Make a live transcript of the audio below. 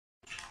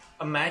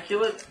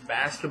Immaculate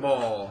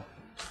basketball.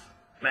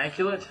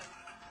 Immaculate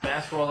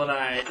basketball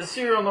tonight. The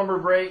serial number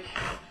break.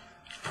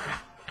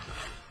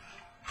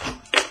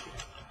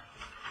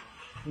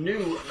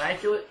 New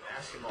immaculate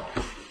basketball.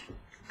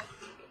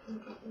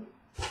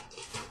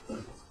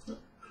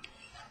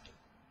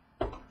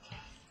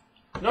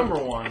 Number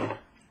 1.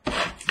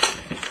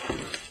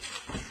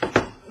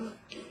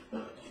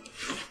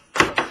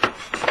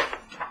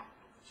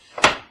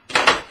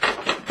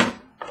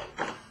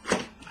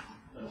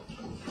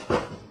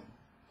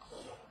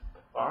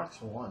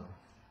 Box 1.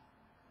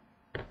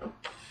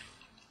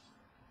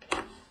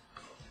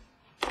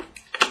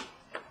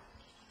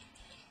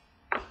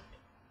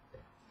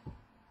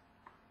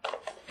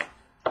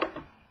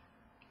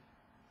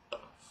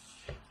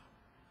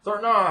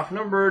 Starting off,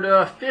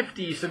 numbered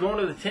 50, so going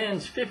to the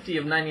 10s, 50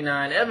 of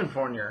 99, Evan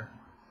Fournier.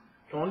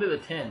 Going to the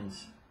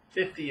 10s,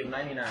 50 of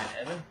 99,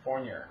 Evan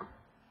Fournier.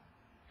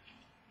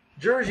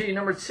 Jersey,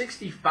 numbered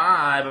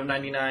 65 of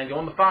 99,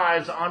 going to the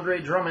 5s, Andre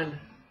Drummond.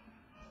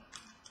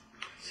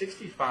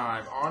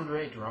 65,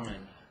 Andre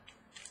Drummond.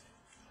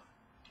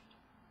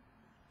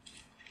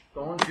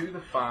 Going to the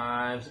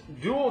 5s.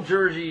 Dual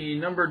jersey,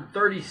 numbered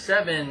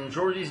 37,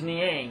 Georges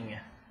Niang.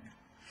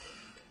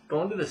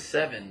 Going to the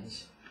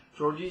 7s.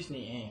 Georges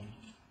Niang.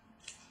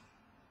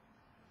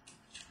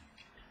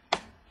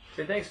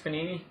 Okay, thanks,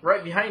 Panini.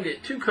 Right behind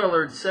it,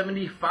 2-colored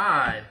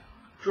 75,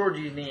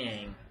 Georges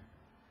Niang.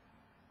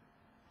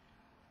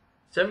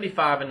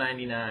 75 and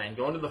 99.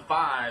 Going to the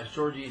 5s,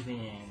 Georges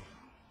Niang.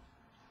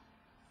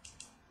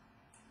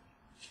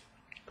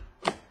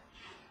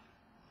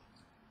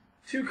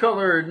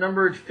 Two-colored,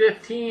 numbered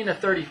 15 of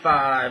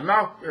 35,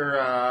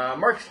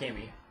 Marcus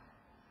Camby.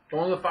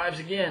 Going to the 5s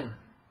again.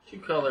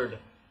 Two-colored,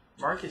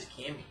 Marcus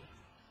Camby.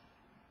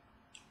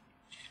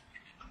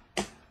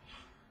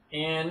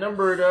 And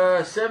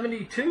numbered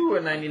 72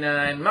 of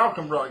 99,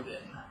 Malcolm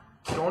Brogdon.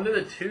 Going to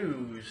the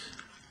 2s.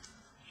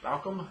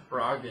 Malcolm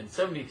Brogdon,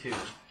 72.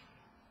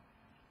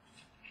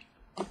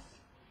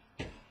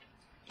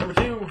 Number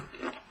 2.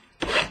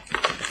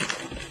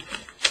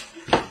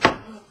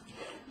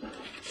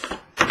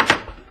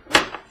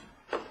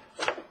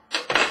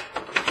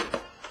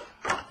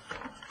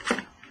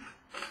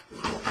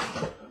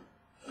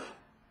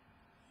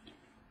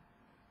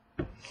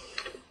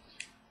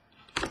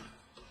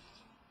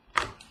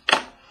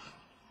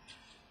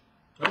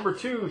 Number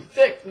 2,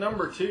 thick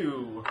number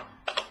 2.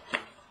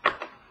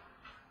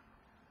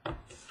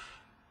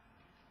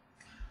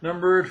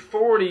 Numbered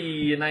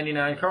 40 and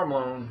 99, Karl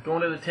Malone.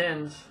 Going to the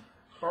 10s,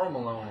 Karl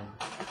Malone.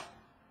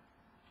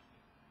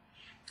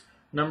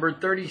 Numbered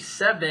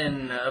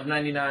 37 of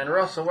 99,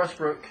 Russell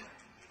Westbrook.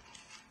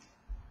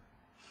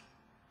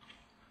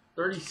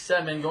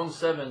 37, going to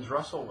 7s,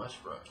 Russell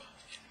Westbrook.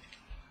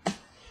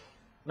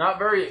 Not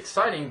very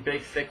exciting,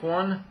 big, thick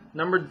one.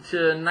 Numbered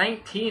to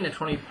 19 of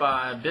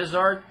 25,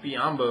 Bismarck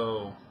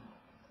Biyombo.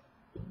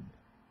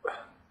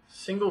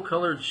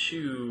 Single-colored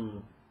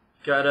shoe.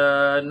 Got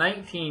a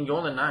 19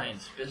 going to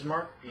 9s,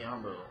 Bismarck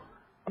Biyombo.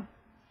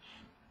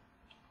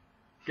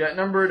 Got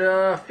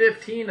numbered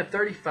 15 of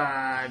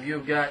 35.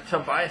 You've got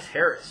Tobias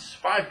Harris,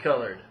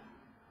 5-colored.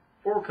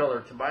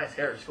 4-colored Tobias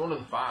Harris going to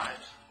the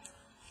 5s.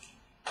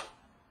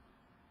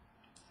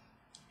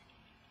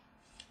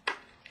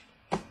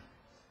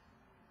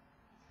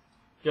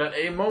 Got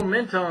a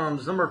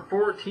Momentums, number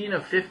 14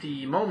 of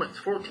 50. Moments,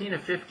 14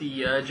 of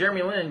 50.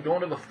 Jeremy Lin going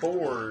to the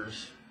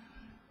 4s.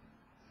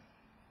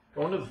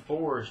 Going to the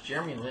 4s,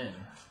 Jeremy Lin.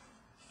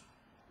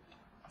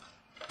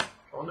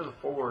 Going to the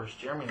 4s,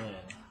 Jeremy Lin.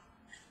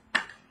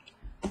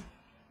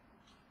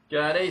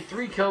 Got a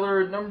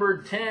 3-colored,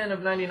 numbered 10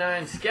 of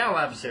 99, Scal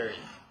Labasary.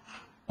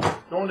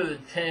 Going to the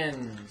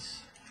 10s,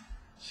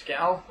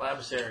 Scal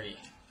Labasary.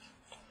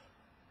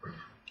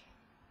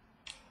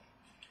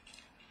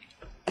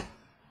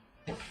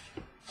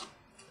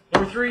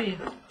 Number 3.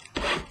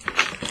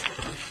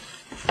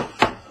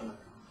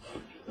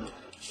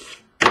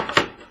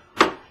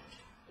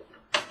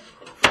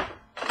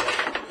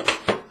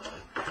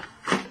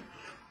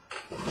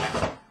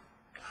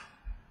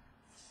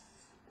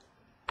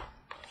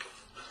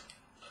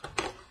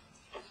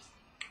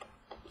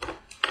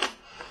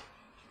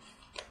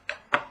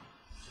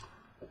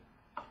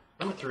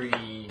 Number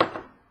 3.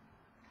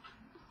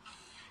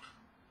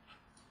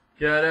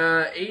 Got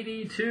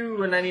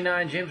 82 and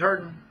 99, James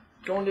Harden.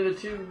 Going to the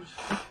 2s.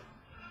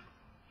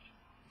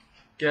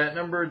 Got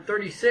numbered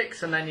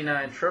 36 and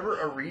 99, Trevor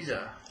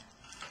Ariza.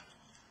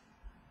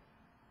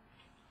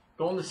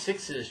 Going to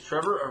 6s,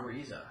 Trevor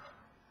Ariza.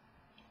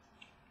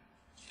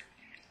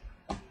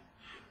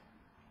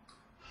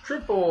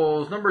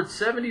 Triples, numbered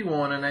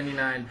 71 and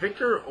 99,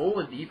 Victor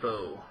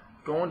Oladipo.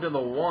 Going to the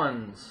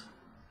 1s.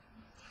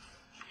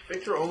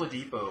 Victor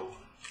Oladipo.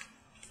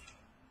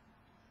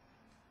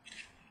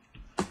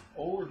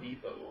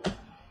 Oladipo.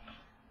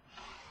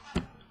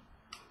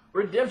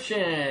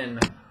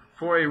 Redemption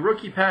for a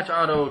rookie patch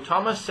auto,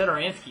 Thomas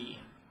Satoransky.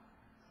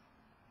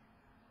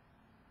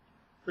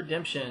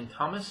 Redemption,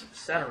 Thomas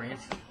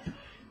Satoransky.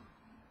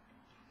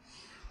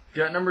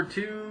 Got number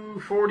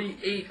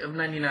 248 of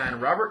 99,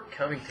 Robert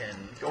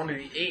Covington. Going to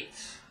the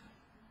 8s.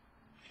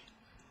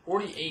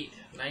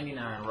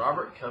 48.99,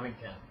 Robert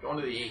Covington. Going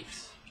to the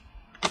 8s.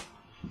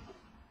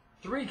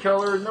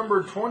 3-color,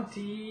 number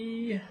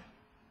 28.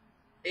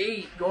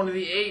 Going to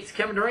the 8s,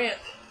 Kevin Durant.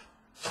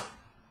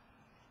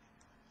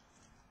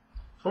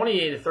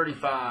 28 of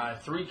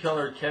 35,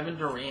 3-color, Kevin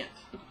Durant.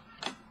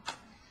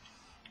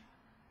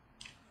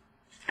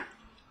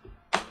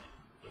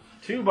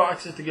 Two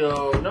boxes to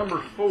go.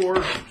 Number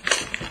 4.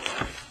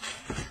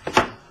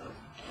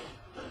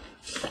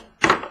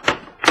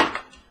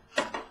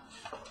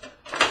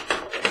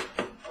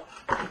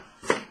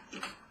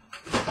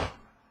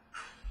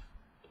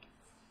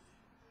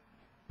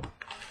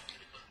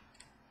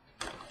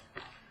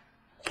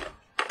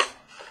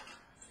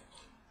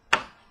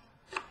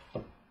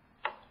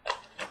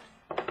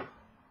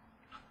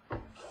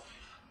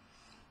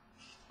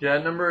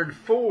 Got numbered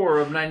 4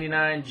 of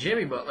 99,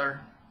 Jimmy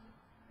Butler.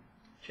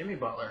 Jimmy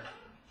Butler.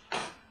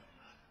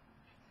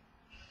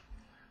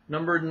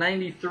 Numbered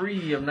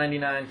 93 of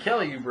 99,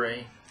 Kelly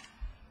Oubre.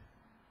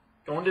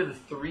 Going to the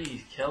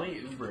 3s,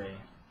 Kelly Oubre.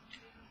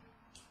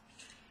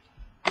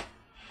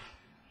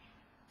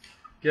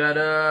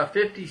 Got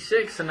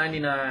 56 of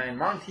 99,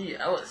 Monty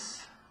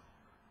Ellis.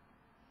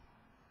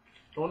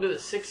 Going to the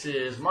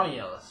 6s, Monty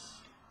Ellis.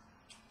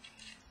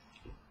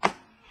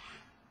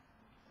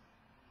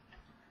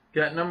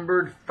 Got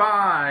numbered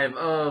 5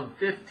 of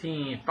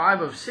 15,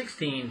 5 of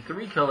 16,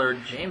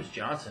 3-colored, James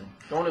Johnson.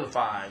 Going to the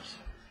 5s.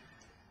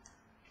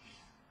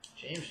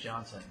 James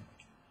Johnson.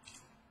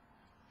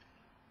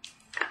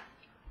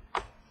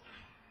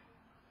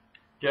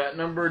 Got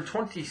numbered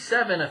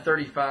 27 of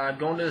 35,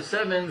 going to the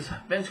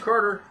 7s, Vince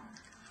Carter.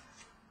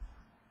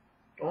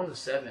 Going to the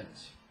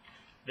 7s,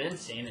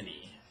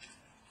 Vinsanity.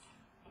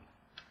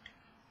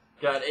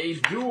 Got a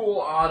dual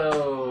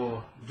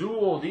auto,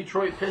 dual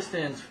Detroit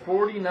Pistons,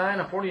 49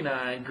 of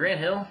 49.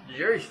 Grant Hill,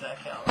 Jerry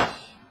Stackhouse.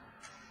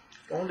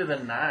 Going to the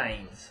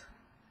 9s.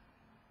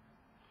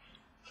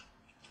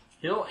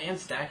 Hill and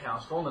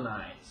Stackhouse going to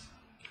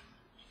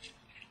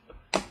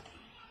 9s.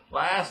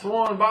 Last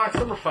one, box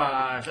number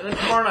 5. And then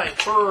tomorrow night,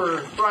 for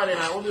Friday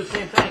night, we'll do the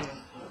same thing.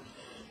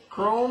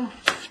 Chrome,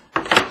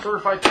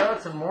 certified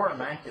cuts, and more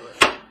immaculate.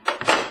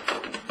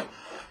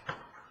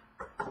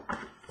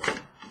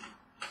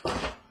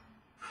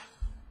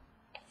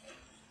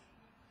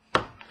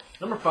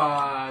 Number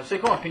 5. Say,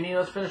 come on, Panini.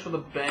 Let's finish with a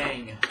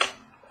bang.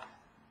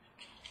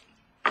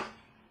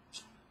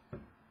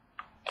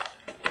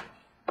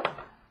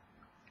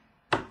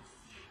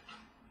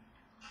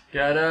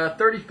 Got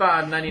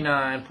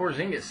 35.99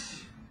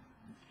 Porzingis.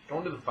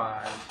 Going to the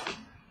 5s.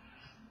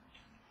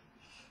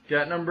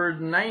 Got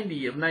numbered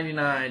 90 of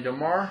 99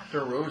 DeMar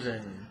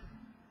DeRozan.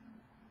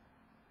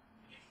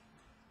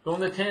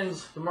 Going to the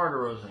 10s, DeMar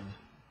DeRozan.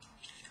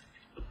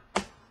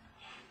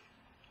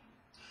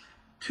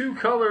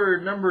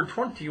 2-colored, number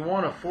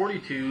 21 of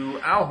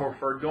 42, Al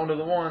Horford, going to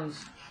the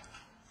 1s.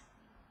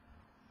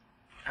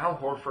 Al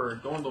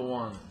Horford, going to the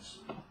 1s.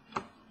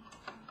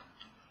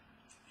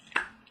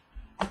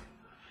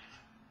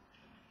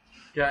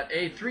 Got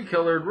a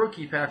 3-colored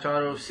rookie patch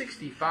auto,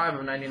 65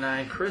 of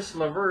 99, Chris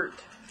LeVert,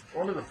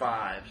 going to the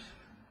 5s.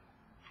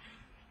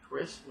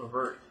 Chris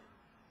LeVert.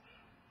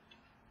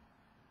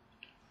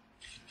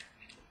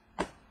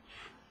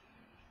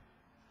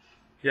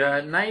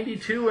 Got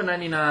 92 of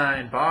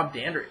 99, Bob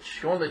Dandridge,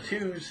 going to the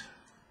 2s.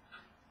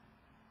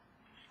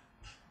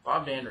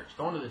 Bob Dandridge,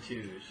 going to the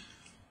 2s.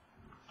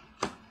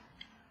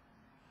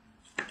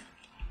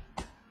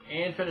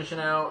 And finishing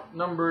out,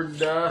 numbered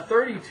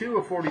 32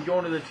 of 40,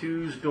 going to the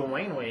 2s,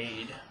 Dwayne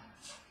Wade.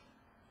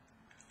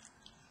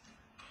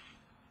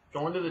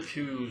 Going to the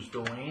 2s,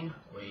 Dwayne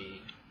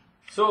Wade.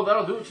 So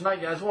that'll do it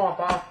tonight, guys. We'll hop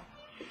off.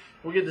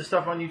 We'll get this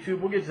stuff on YouTube.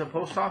 We'll get to the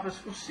post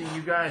office. We'll see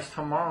you guys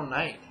tomorrow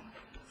night.